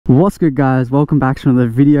What's good guys, welcome back to another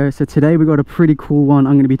video. So today we got a pretty cool one.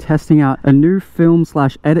 I'm going to be testing out a new film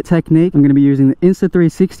 / edit technique. I'm going to be using the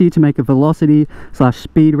Insta360 to make a velocity /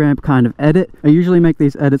 speed ramp kind of edit. I usually make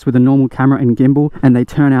these edits with a normal camera and gimbal and they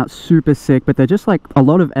turn out super sick, but they're just like a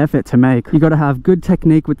lot of effort to make. You got to have good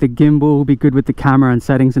technique with the gimbal, be good with the camera and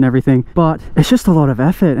settings and everything, but it's just a lot of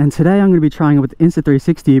effort. And today I'm going to be trying it with the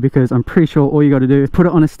Insta360 because I'm pretty sure all you got to do is put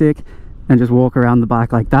it on a stick and just walk around the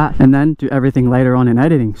bike like that and then do everything later on in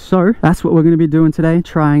editing. So that's what we're going to be doing today,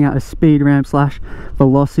 trying out a speed ramp /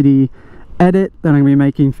 velocity edit that I'm going to be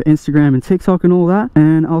making for Instagram and TikTok and all that,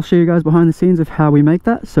 and I'll show you guys behind the scenes of how we make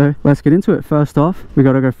that. So let's get into it. First off, we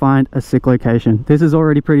got to go find a sick location. This is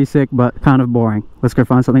already pretty sick but kind of boring. Let's go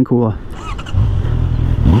find something cooler.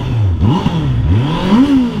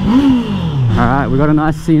 Alright, we got a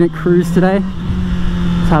nice scenic cruise today.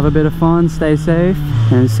 Let's have a bit of fun, stay safe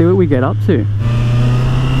and see what we get up to.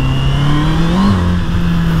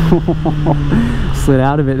 Slid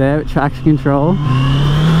out of it there with traction control.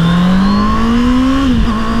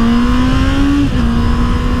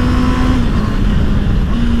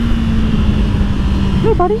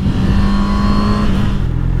 Hey buddy.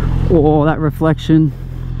 Oh, that reflection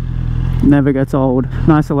never gets old.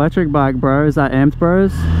 Nice electric bike, bro. Is that amped,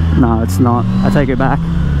 bros? No, it's not. I take it back.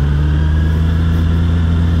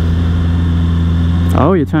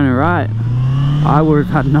 Oh, you're turning right. I would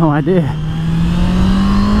have had no idea.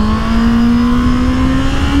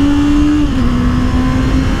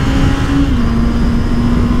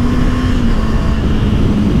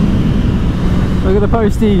 Look at the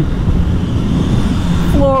postie.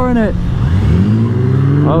 Flooring it.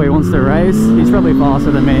 Oh, he wants to race. He's probably faster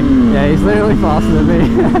than me. Yeah, he's literally faster than me.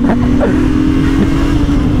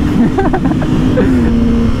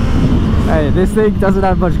 Hey, this thing doesn't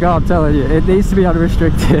have much go, I'm telling you. It needs to be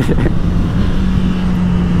unrestricted.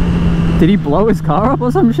 Did he blow his car up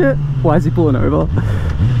or some shit? Why is he pulling over?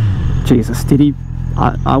 Jesus, did he?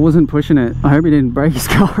 I wasn't pushing it. I hope he didn't break his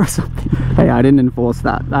car or something. Hey, I didn't enforce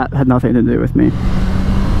that. That had nothing to do with me.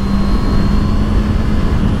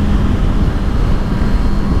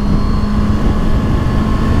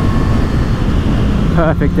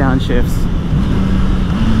 Perfect downshifts.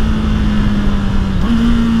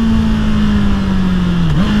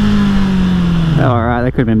 Alright,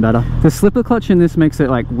 that could have been better. The slipper clutch in this makes it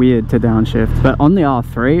like weird to downshift, but on the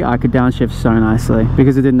R3 I could downshift so nicely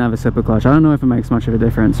because it didn't have a slipper clutch. I don't know if it makes much of a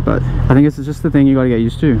difference, but I think it's just the thing you got to get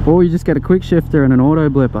used to. Or you just get a quick shifter and an auto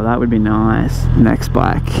blipper. That would be nice. Next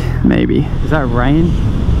bike, maybe. Is that rain?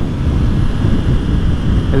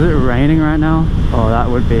 Is it raining right now? Oh, that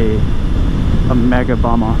would be a mega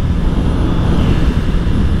bummer.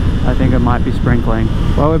 I think it might be sprinkling.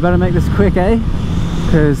 Well, we better make this quick, eh?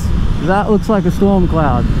 Because that looks like a storm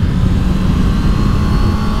cloud.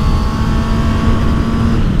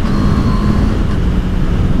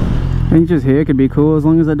 I think just here could be cool as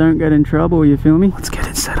long as I don't get in trouble, you feel me? Let's get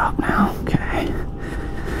it set up now. Okay.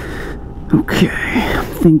 Okay, I'm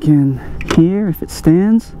thinking here if it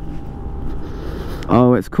stands.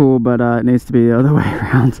 Oh, it's cool, but it needs to be the other way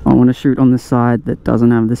around. I want to shoot on the side that doesn't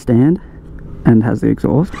have the stand and has the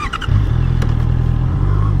exhaust.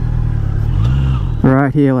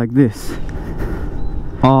 Right here like this.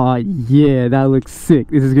 Oh yeah, that looks sick.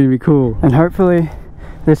 This is gonna be cool. And hopefully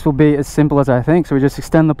this will be as simple as I think. So we just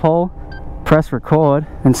extend the pole, press record,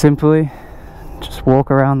 and simply just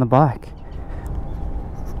walk around the bike.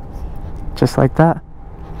 Just like that.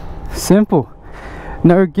 Simple.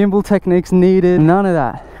 No gimbal techniques needed, none of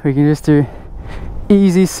that. We can just do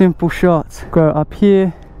easy, simple shots. Go up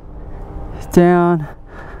here, down,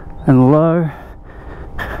 and low,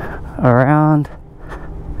 around,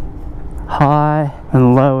 high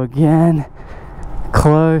and low again,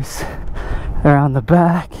 close, around the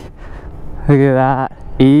back. Look at that,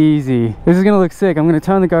 easy. This is gonna look sick. I'm gonna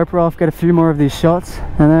turn the GoPro off, get a few more of these shots,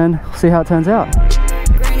 and then we'll see how it turns out.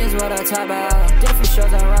 Green is what I talk about. Different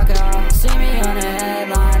shows I rock out. See me on the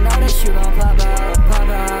headline, notice you gon' pop out, pop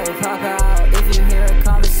out, pop out. If you hear a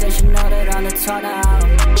conversation, know that I'm the talk now.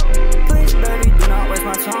 Please, baby, do not waste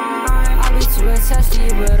my time. I'll be too attached to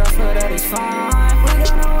you, but I swear that it's fine. We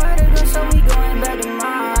don't know where to go, so we going back to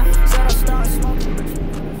mine. So I start smoking.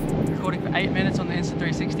 Recording for 8 minutes on the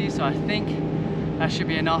Insta360, so I think that should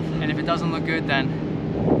be enough. And if it doesn't look good, then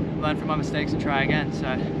learn from my mistakes and try again. So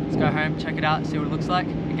let's go home, check it out, see what it looks like,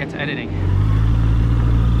 and get to editing.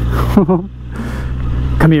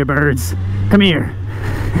 Come here, birds. Come here.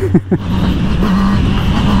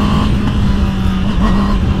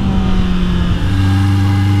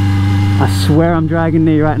 I swear I'm dragging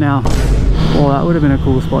knee right now. Oh, that would have been a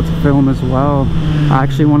cool spot to film as well. I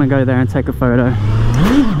actually want to go there and take a photo.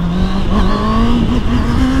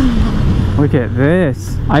 Look at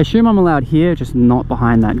this. I assume I'm allowed here, just not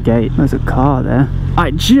behind that gate. There's a car there. I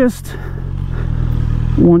just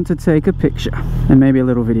want to take a picture and maybe a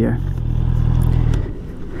little video.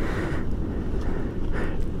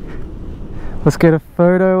 Let's get a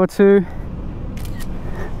photo or two.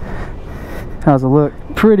 How's it look?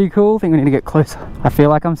 Pretty cool. I think we need to get closer. I feel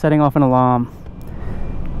like I'm setting off an alarm.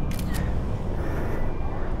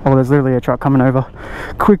 Oh, there's literally a truck coming over.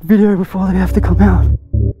 Quick video before they have to come out.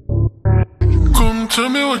 Come tell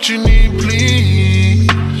me what you need, please.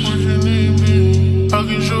 I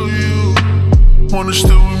can show you. Wanna stay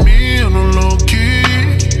with me on a low key.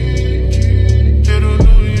 They don't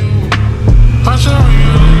know you. I shall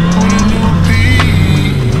really put a new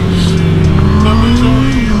piece. Let me show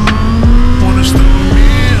you. Wanna stay with me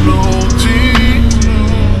and the whole team.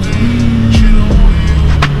 She don't want you.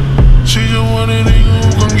 She just want a nigga who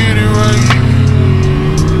gon' get it right.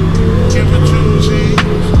 Give it to me.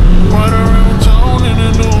 Right around town in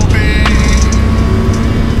a new beat.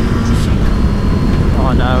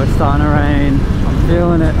 Oh no, it's starting to rain. I'm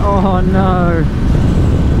feeling it. Oh no.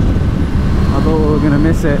 I thought we were going to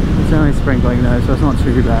miss it. It's only sprinkling though, so it's not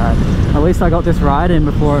too bad. At least I got this ride in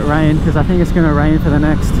before it rained, because I think it's going to rain for the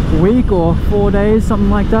next week or 4 days, something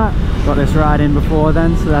like that. Got this ride in before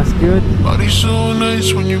then, so that's good. Body's so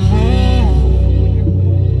nice when you move.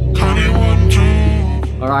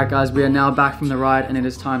 Alright guys, we are now back from the ride and it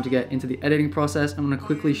is time to get into the editing process. I'm going to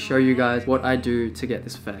quickly show you guys what I do to get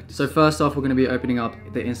this effect. So first off, we're going to be opening up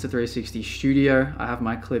the Insta360 Studio. I have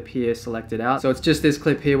my clip here selected out. So it's just this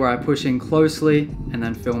clip here where I push in closely and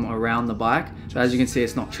then film around the bike. But as you can see,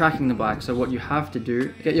 it's not tracking the bike. So what you have to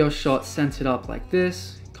do, get your shot centered up like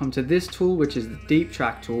this, come to this tool, which is the deep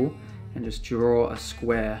track tool, and just draw a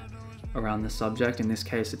square around the subject. In this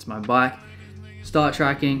case, it's my bike. Start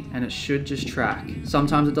tracking and it should just track.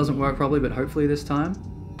 Sometimes it doesn't work properly, but hopefully this time.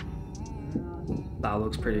 That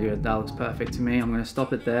looks pretty good. That looks perfect to me. I'm going to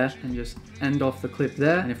stop it there and just end off the clip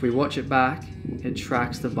there. And if we watch it back, it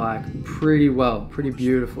tracks the bike pretty well, pretty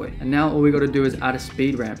beautifully. And now all we got to do is add a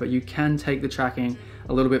speed ramp, but you can take the tracking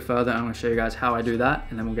a little bit further. I'm going to show you guys how I do that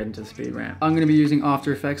and then we'll get into the speed ramp. I'm going to be using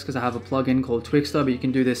After Effects because I have a plugin called Twixtor, but you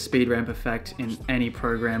can do this speed ramp effect in any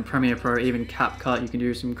program, Premiere Pro, even CapCut. You can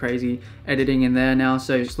do some crazy editing in there now,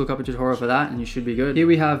 so just look up a tutorial for that and you should be good. Here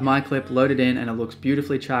we have my clip loaded in and it looks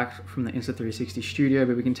beautifully tracked from the Insta360 Studio,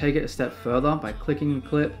 but we can take it a step further by clicking the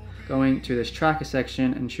clip, going to this tracker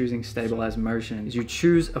section and choosing stabilize motion. You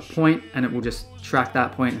choose a point and it will just track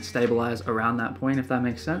that point and stabilize around that point, if that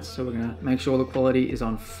makes sense. So we're gonna make sure the quality is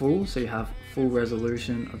on full, so you have full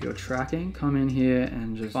resolution of your tracking. Come in here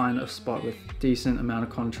and just find a spot with decent amount of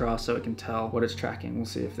contrast so it can tell what it's tracking. We'll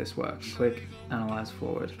see if this works. Click analyze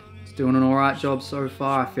forward. It's doing an alright job so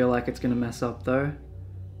far. I feel like it's gonna mess up though.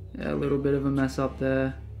 Yeah, a little bit of a mess up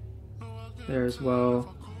there. There as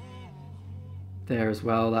well. There as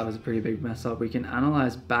well, that was a pretty big mess up. We can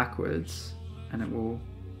analyze backwards and it will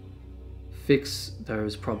fix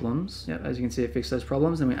those problems. Yep, as you can see, it fixed those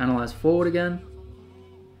problems. Then we analyze forward again.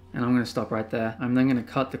 And I'm gonna stop right there. I'm then gonna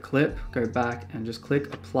cut the clip, go back and just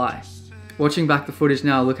click apply. Watching back the footage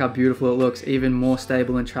now, look how beautiful it looks, even more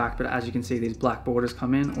stable and tracked. But as you can see, these black borders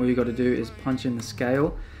come in. All you gotta do is punch in the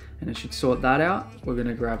scale and it should sort that out. We're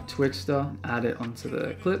gonna grab Twixtor, add it onto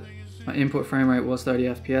the clip. My input frame rate was 30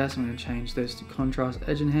 FPS. I'm going to change this to contrast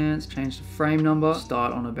edge enhance, change the frame number,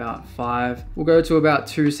 start on about 5. We'll go to about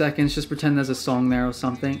 2 seconds, just pretend there's a song there or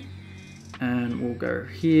something. And we'll go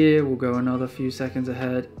here, we'll go another few seconds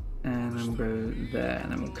ahead, and then we'll go there,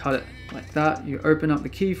 and then we'll cut it like that. You open up the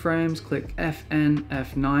keyframes, click FN,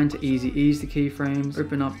 F9 to easy ease the keyframes,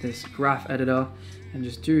 open up this graph editor, and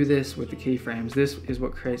just do this with the keyframes. This is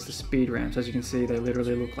what creates the speed ramps. As you can see, they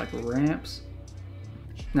literally look like ramps.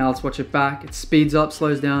 Now let's watch it back. It speeds up,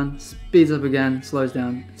 slows down, speeds up again, slows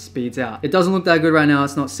down, speeds out. It doesn't look that good right now.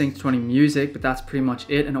 It's not synced to any music, but that's pretty much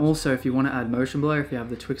it. And also, if you want to add motion blur, if you have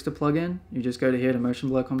the Twixtor plugin, you just go to here to motion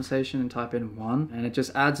blur conversation and type in 1, and it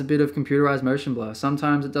just adds a bit of computerized motion blur.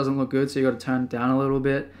 Sometimes it doesn't look good, so you got to turn it down a little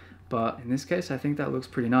bit. But in this case, I think that looks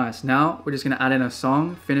pretty nice. Now we're just going to add in a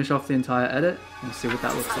song, finish off the entire edit, and see what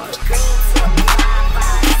that looks like.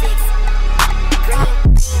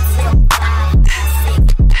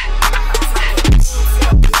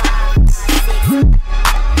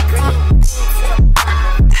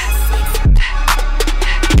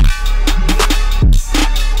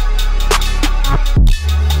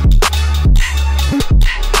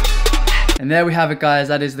 And there we have it, guys.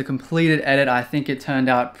 That is the completed edit. I think it turned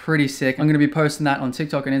out pretty sick. I'm going to be posting that on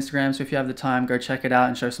TikTok and Instagram, so if you have the time, go check it out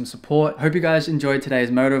and show some support. Hope you guys enjoyed today's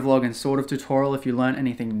motovlog and sort of tutorial. If you learned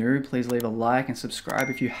anything new, please leave a like and subscribe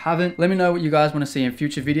if you haven't. Let me know what you guys want to see in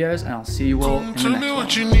future videos, and I'll see you all in the next one.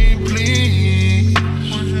 What you need, please.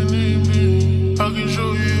 What you need, I can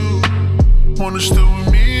show you. Wanna stay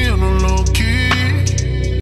with me on a low key.